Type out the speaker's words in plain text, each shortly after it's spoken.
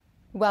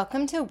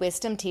Welcome to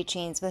Wisdom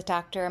Teachings with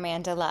Dr.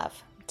 Amanda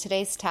Love.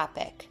 Today's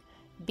topic,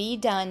 be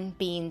done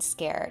being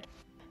scared.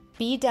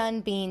 Be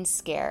done being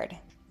scared.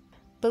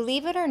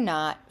 Believe it or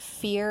not,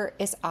 fear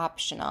is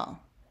optional.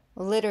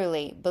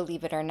 Literally,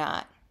 believe it or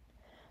not.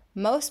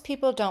 Most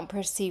people don't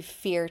perceive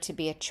fear to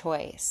be a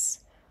choice.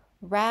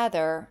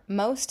 Rather,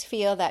 most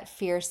feel that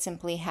fear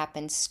simply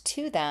happens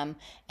to them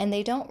and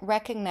they don't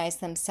recognize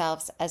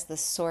themselves as the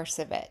source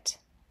of it.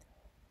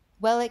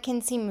 Well, it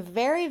can seem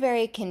very,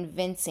 very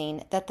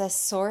convincing that the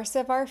source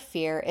of our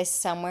fear is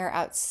somewhere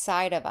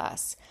outside of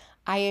us.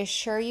 I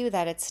assure you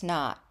that it's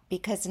not,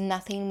 because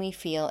nothing we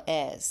feel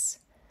is.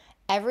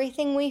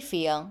 Everything we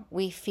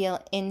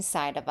feel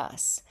inside of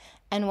us.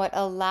 And what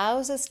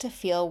allows us to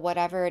feel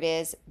whatever it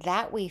is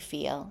that we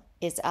feel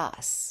is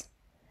us.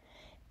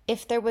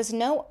 If there was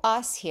no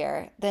us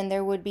here, then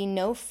there would be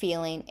no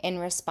feeling in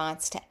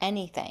response to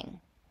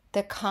anything.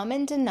 The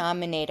common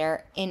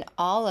denominator in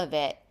all of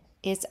it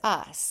is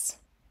us.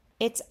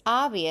 It's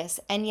obvious,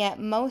 and yet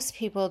most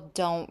people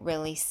don't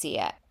really see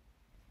it.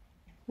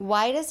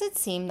 Why does it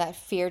seem that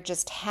fear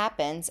just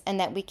happens and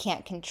that we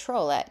can't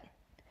control it?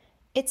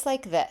 It's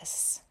like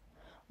this.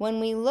 When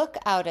we look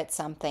out at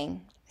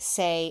something,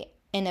 say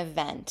an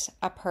event,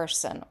 a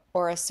person,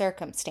 or a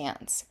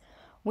circumstance,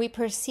 we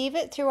perceive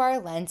it through our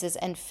lenses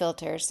and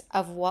filters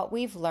of what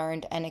we've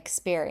learned and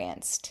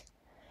experienced.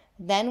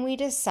 Then we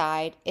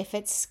decide if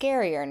it's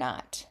scary or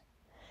not.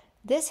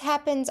 This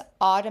happens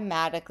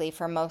automatically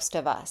for most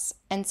of us,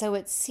 and so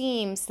it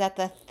seems that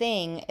the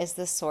thing is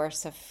the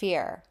source of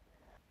fear.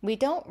 We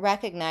don't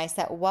recognize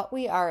that what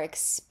we are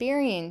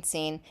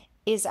experiencing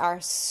is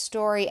our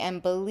story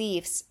and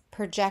beliefs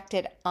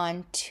projected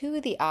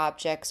onto the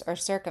objects or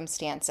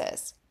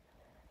circumstances.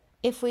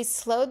 If we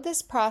slowed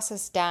this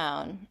process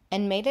down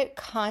and made it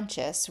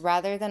conscious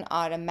rather than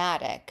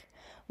automatic,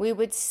 we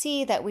would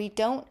see that we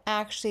don't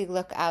actually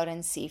look out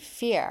and see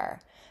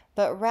fear,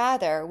 but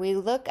rather we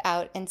look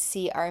out and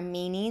see our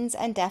meanings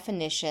and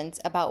definitions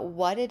about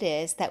what it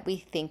is that we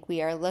think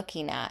we are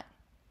looking at.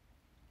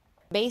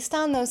 Based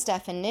on those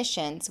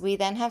definitions, we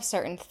then have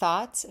certain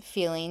thoughts,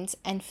 feelings,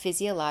 and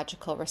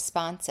physiological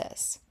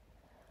responses.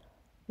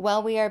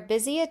 While we are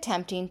busy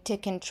attempting to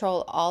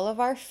control all of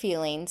our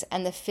feelings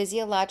and the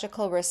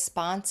physiological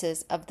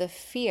responses of the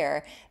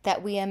fear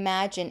that we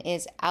imagine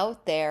is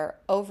out there,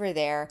 over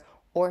there,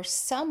 or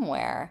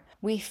somewhere,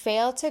 we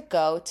fail to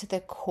go to the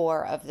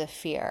core of the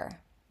fear.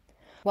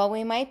 While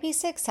we might be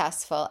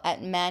successful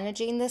at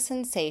managing the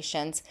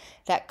sensations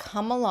that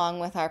come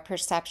along with our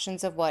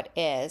perceptions of what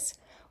is,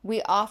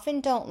 we often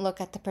don't look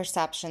at the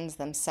perceptions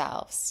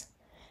themselves.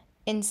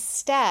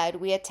 Instead,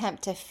 we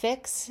attempt to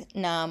fix,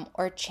 numb,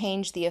 or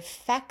change the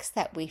effects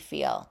that we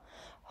feel,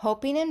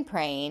 hoping and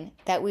praying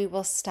that we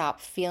will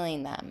stop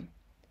feeling them.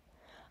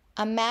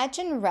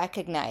 Imagine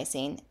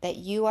recognizing that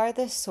you are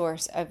the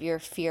source of your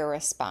fear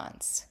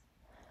response.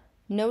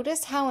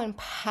 Notice how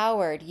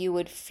empowered you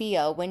would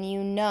feel when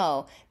you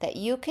know that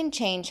you can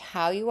change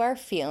how you are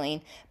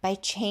feeling by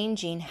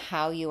changing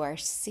how you are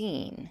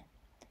seen.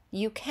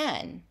 You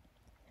can.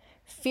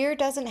 Fear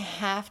doesn't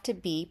have to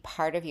be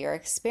part of your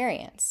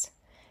experience.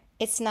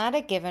 It's not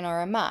a given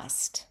or a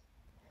must.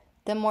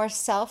 The more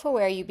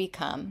self-aware you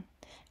become,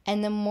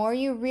 and the more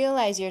you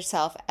realize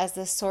yourself as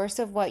the source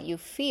of what you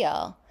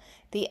feel,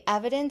 the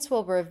evidence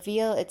will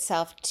reveal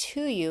itself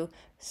to you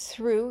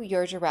through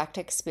your direct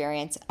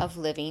experience of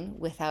living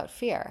without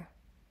fear.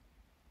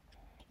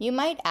 You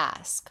might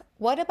ask,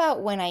 what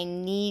about when I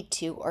need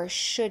to or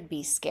should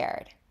be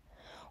scared?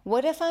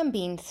 What if I'm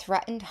being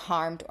threatened,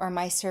 harmed, or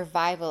my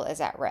survival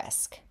is at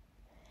risk?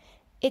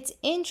 It's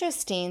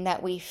interesting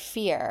that we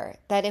fear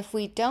that if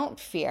we don't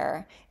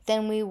fear,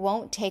 then we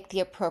won't take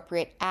the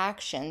appropriate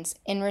actions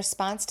in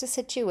response to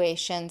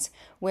situations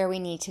where we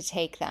need to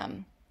take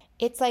them.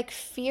 It's like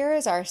fear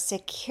is our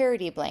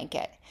security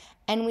blanket,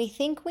 and we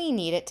think we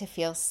need it to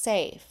feel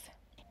safe.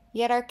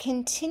 Yet our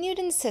continued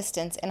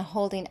insistence in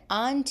holding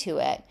on to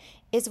it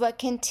is what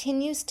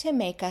continues to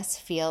make us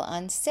feel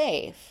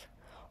unsafe.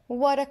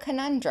 What a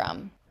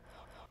conundrum.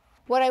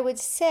 What I would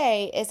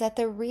say is that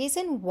the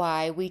reason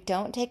why we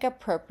don't take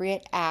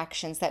appropriate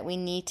actions that we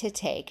need to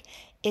take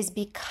is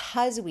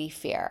because we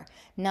fear,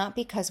 not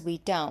because we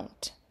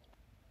don't.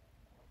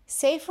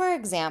 Say, for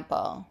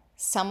example,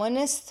 someone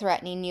is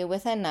threatening you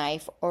with a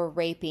knife or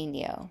raping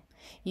you.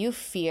 You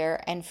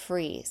fear and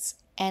freeze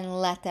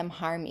and let them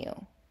harm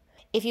you.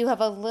 If you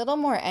have a little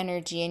more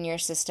energy in your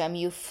system,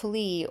 you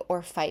flee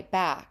or fight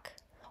back.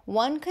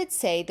 One could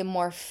say the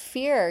more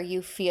fear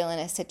you feel in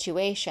a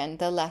situation,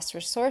 the less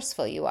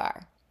resourceful you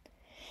are.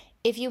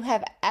 If you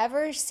have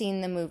ever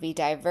seen the movie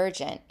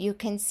Divergent, you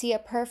can see a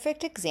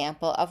perfect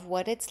example of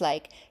what it's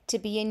like to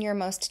be in your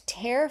most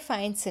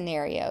terrifying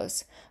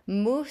scenarios,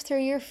 move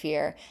through your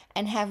fear,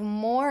 and have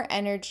more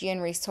energy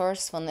and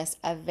resourcefulness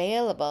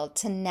available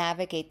to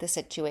navigate the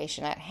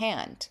situation at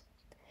hand.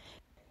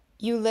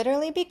 You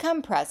literally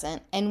become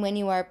present, and when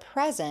you are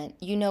present,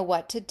 you know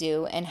what to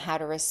do and how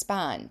to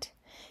respond.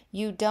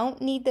 You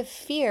don't need the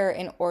fear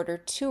in order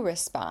to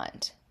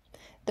respond.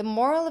 The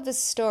moral of the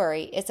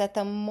story is that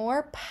the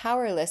more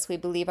powerless we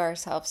believe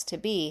ourselves to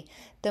be,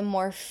 the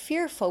more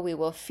fearful we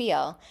will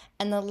feel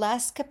and the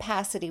less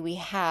capacity we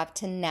have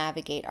to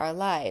navigate our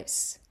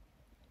lives.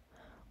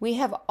 We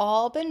have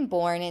all been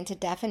born into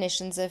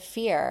definitions of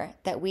fear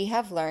that we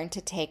have learned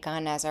to take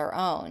on as our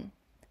own.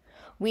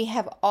 We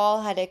have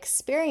all had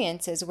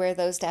experiences where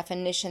those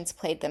definitions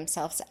played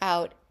themselves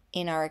out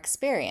in our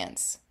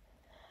experience.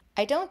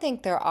 I don't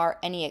think there are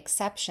any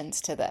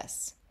exceptions to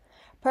this.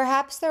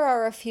 Perhaps there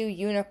are a few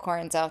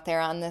unicorns out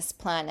there on this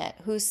planet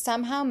who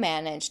somehow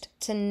managed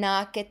to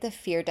not get the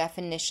fear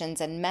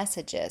definitions and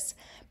messages,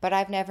 but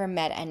I've never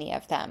met any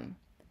of them.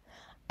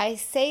 I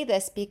say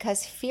this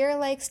because fear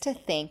likes to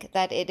think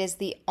that it is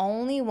the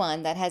only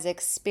one that has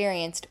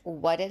experienced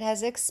what it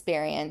has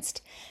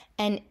experienced,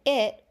 and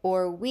it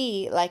or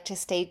we like to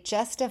stay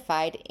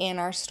justified in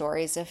our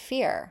stories of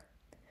fear.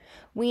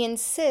 We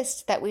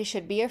insist that we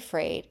should be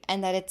afraid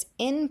and that it's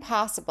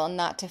impossible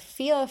not to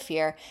feel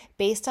fear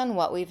based on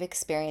what we've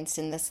experienced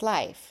in this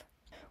life.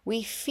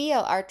 We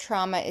feel our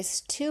trauma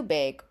is too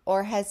big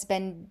or has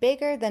been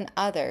bigger than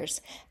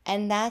others,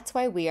 and that's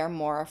why we are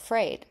more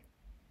afraid.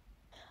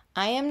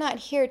 I am not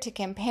here to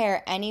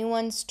compare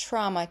anyone's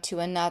trauma to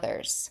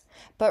another's,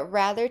 but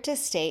rather to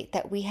state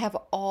that we have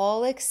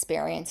all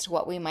experienced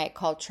what we might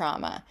call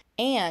trauma,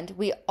 and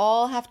we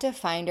all have to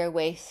find our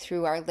way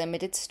through our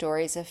limited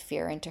stories of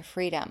fear into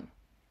freedom.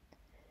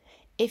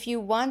 If you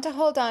want to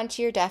hold on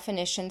to your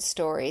definition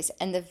stories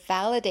and the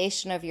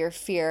validation of your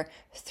fear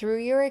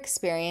through your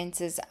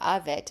experiences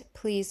of it,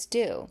 please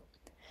do.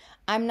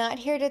 I'm not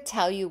here to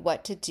tell you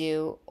what to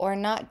do or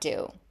not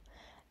do.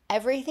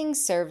 Everything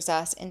serves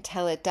us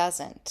until it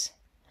doesn't.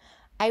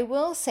 I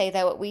will say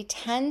that what we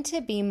tend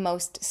to be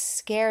most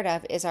scared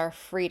of is our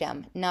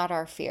freedom, not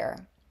our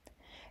fear.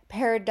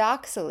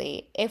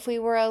 Paradoxically, if we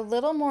were a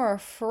little more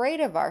afraid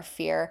of our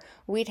fear,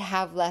 we'd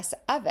have less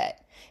of it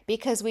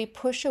because we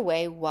push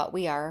away what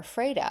we are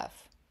afraid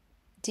of.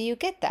 Do you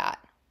get that?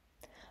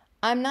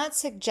 I'm not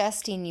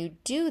suggesting you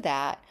do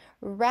that,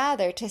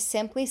 rather to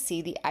simply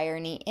see the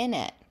irony in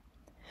it.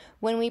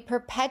 When we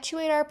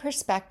perpetuate our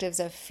perspectives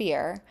of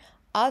fear,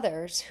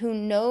 others who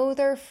know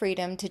their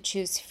freedom to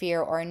choose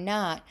fear or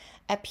not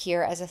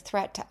appear as a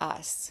threat to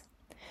us.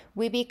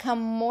 We become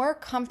more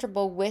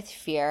comfortable with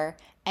fear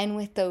and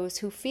with those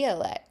who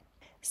feel it.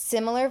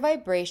 Similar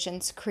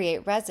vibrations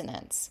create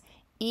resonance,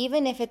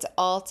 even if it's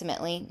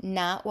ultimately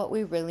not what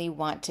we really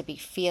want to be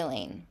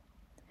feeling.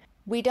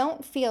 We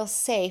don't feel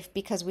safe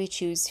because we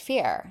choose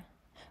fear.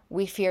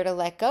 We fear to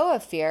let go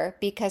of fear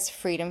because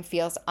freedom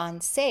feels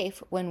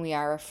unsafe when we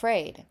are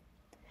afraid.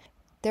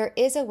 There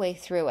is a way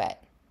through it.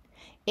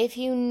 If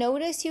you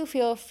notice you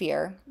feel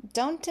fear,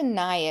 don't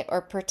deny it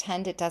or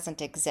pretend it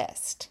doesn't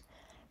exist.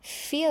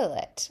 Feel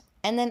it,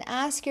 and then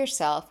ask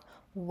yourself,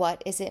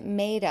 what is it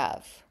made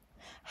of?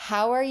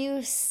 How are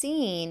you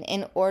seen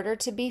in order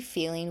to be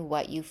feeling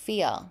what you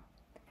feel?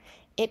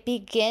 It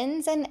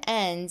begins and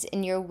ends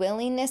in your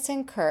willingness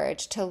and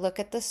courage to look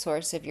at the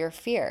source of your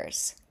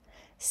fears.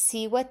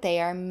 See what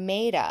they are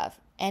made of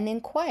and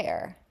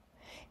inquire.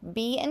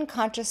 Be in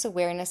conscious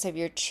awareness of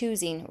your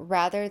choosing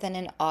rather than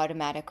an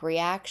automatic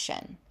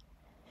reaction.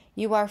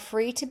 You are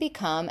free to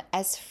become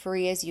as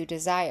free as you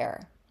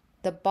desire.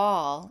 The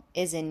ball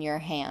is in your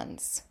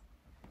hands.